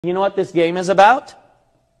You know what this game is about?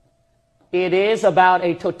 It is about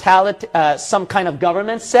a some kind of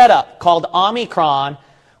government setup called Omicron,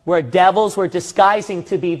 where devils were disguising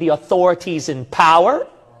to be the authorities in power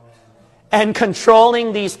and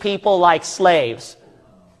controlling these people like slaves.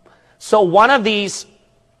 So one of these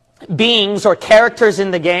beings or characters in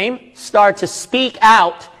the game start to speak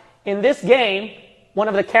out. In this game, one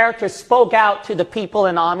of the characters spoke out to the people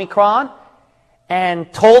in Omicron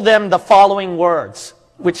and told them the following words,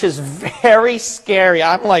 which is very scary.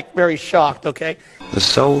 I'm like very shocked, okay? The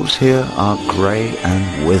souls here are grey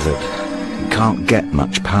and withered. You can't get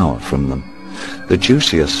much power from them. The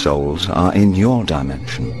juiciest souls are in your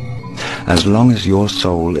dimension. As long as your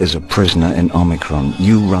soul is a prisoner in Omicron,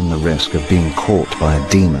 you run the risk of being caught by a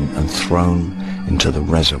demon and thrown into the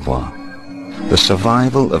reservoir. The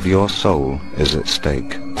survival of your soul is at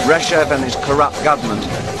stake. Reshev and his corrupt government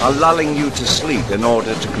are lulling you to sleep in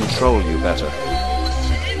order to control you better.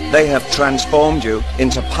 They have transformed you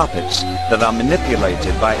into puppets that are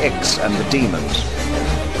manipulated by X and the demons.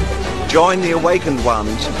 Join the awakened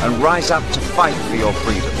ones and rise up to fight for your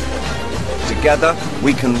freedom. Together,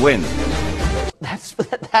 we can win.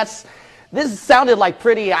 This sounded like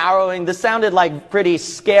pretty harrowing. This sounded like pretty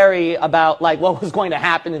scary about like what was going to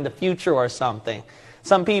happen in the future or something.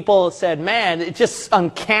 Some people said, man, it's just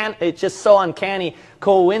so uncanny.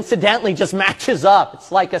 Coincidentally, just matches up.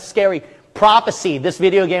 It's like a scary prophecy. This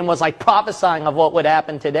video game was like prophesying of what would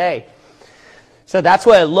happen today. So that's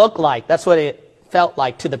what it looked like. That's what it felt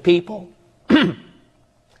like to the people.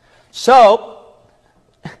 So,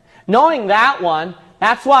 knowing that one,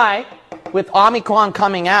 that's why with Omicron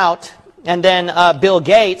coming out, and then Bill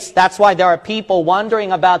Gates, that's why there are people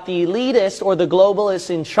wondering about the elitists or the globalists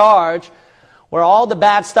in charge, where all the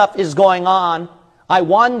bad stuff is going on. I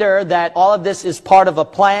wonder that all of this is part of a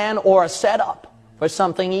plan or a setup for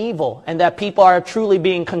something evil, and that people are truly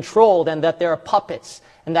being controlled, and that they're puppets,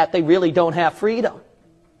 and that they really don't have freedom.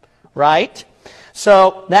 Right?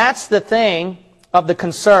 So that's the thing of the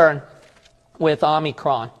concern with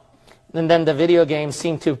Omicron. And then the video games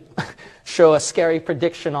seem to show a scary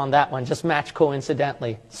prediction on that one, just match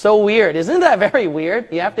coincidentally. So weird. Isn't that very weird?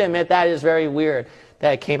 You have to admit that is very weird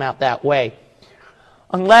that it came out that way.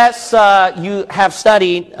 Unless you have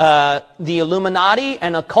studied the Illuminati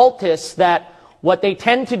and occultists, that what they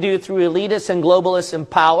tend to do through elitists and globalists in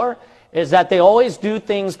power is that they always do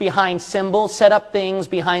things behind symbols, set up things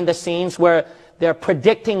behind the scenes where they're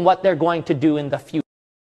predicting what they're going to do in the future.